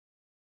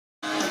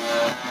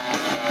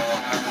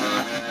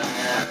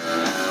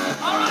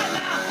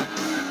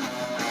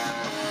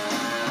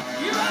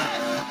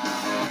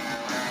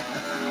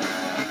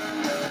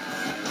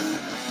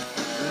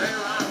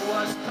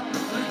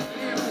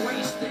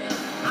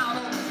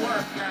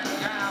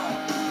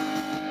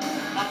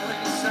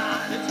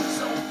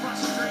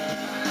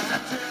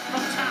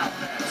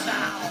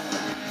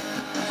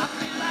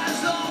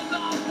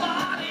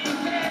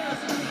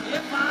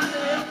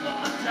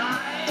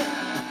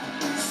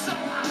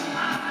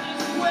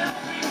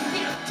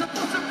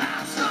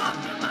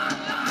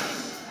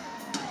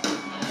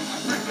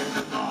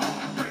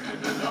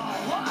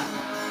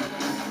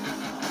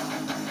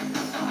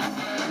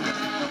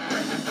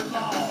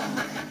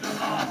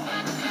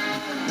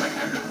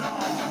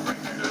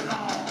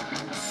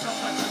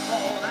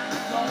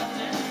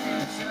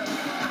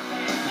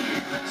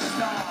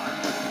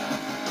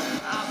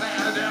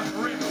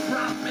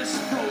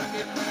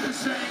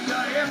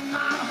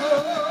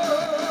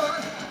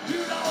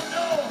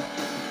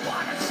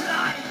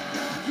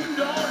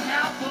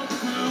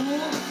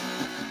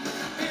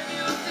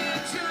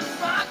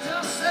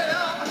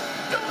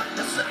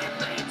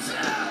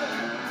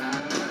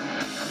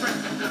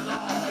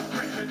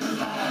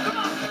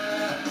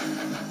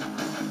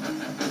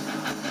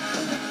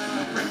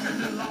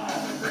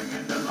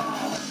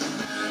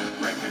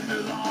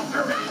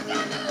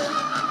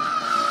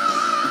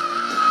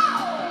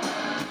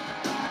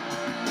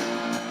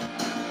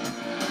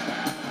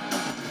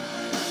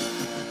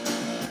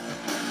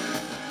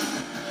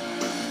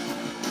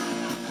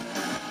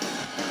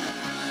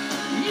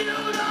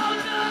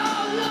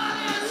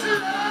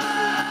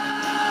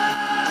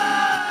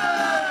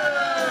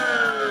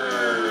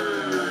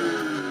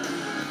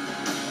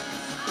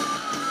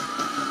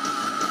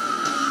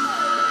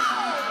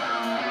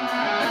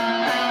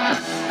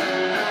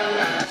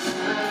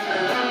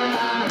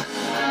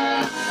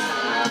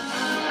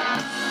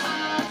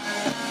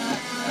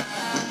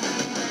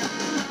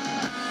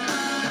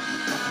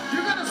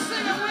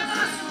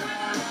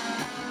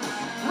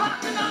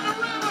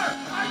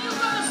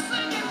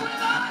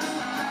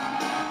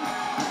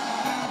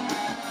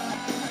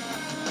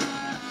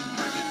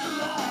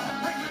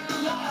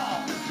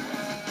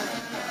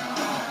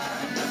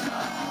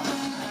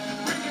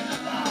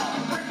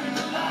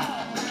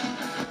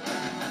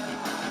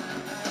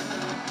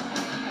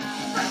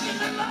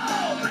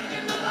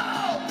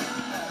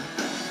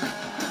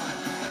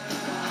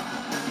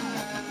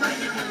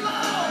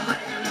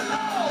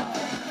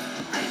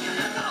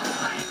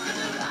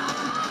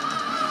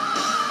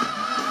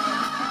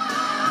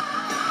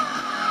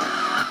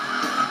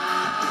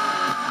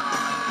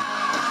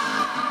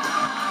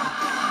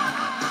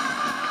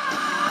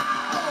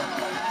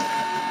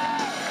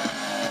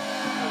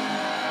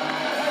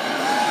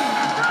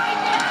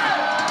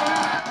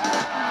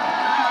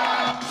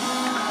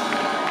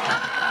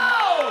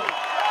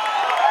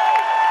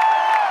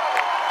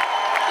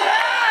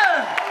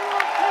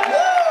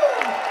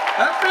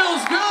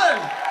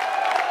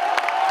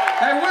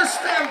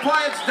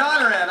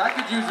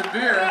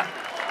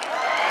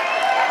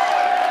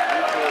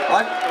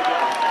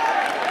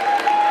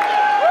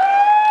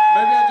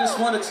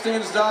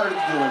Stan's daughter to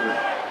deliver.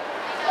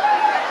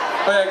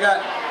 Oh,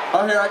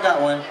 yeah, here, I got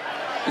one.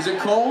 Is it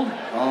cold?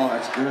 Oh,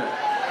 that's good.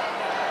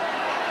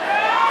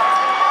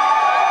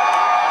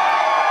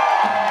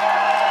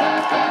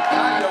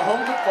 How you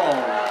hold the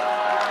phone?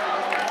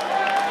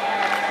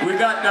 We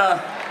got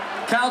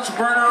Couch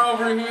Burner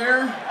over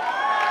here.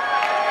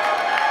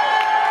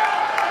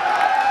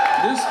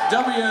 This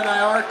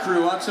WNIR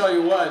crew, I'll tell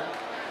you what,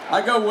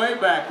 I go way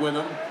back with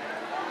him.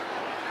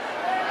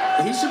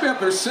 He should be up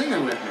there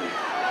singing with me.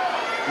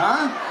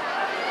 Huh?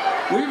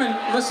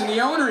 Listen, the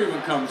owner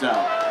even comes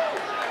out.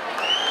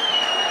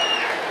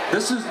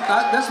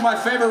 That's my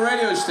favorite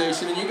radio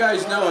station, and you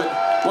guys know it.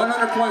 100.1.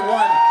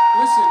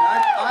 Listen,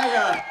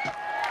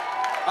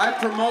 I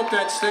promote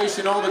that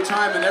station all the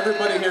time, and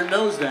everybody here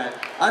knows that.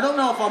 I don't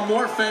know if I'm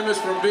more famous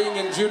from being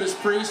in Judas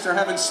Priest or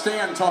having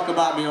Stan talk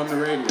about me on the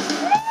radio.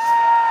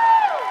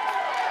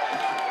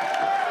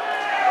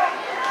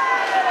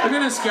 Look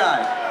at this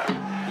guy,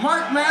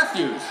 Mark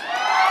Matthews.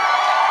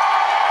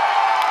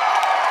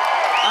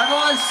 I've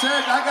always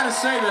said, I gotta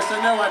say this, I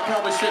know I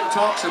probably shouldn't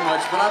talk so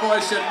much, but I've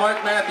always said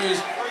Mark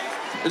Matthews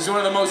is one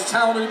of the most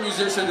talented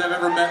musicians I've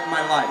ever met in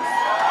my life.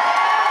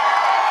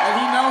 And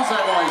he knows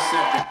I've always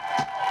said that.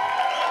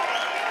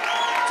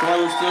 So I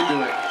will still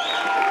do it.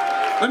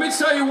 Let me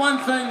tell you one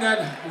thing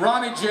that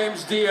Ronnie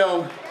James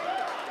Dio,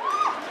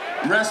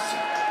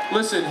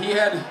 listen, he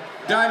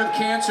died of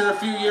cancer a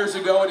few years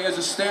ago, and he has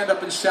a Stand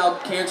Up and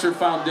Shout Cancer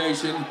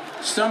Foundation.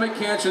 Stomach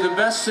cancer, the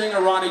best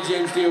singer Ronnie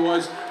James Dio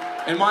was,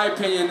 in my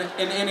opinion,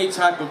 in any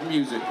type of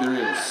music there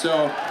is.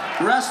 So,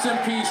 rest in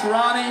peace,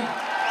 Ronnie.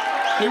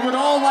 He would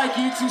all like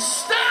you to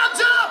stand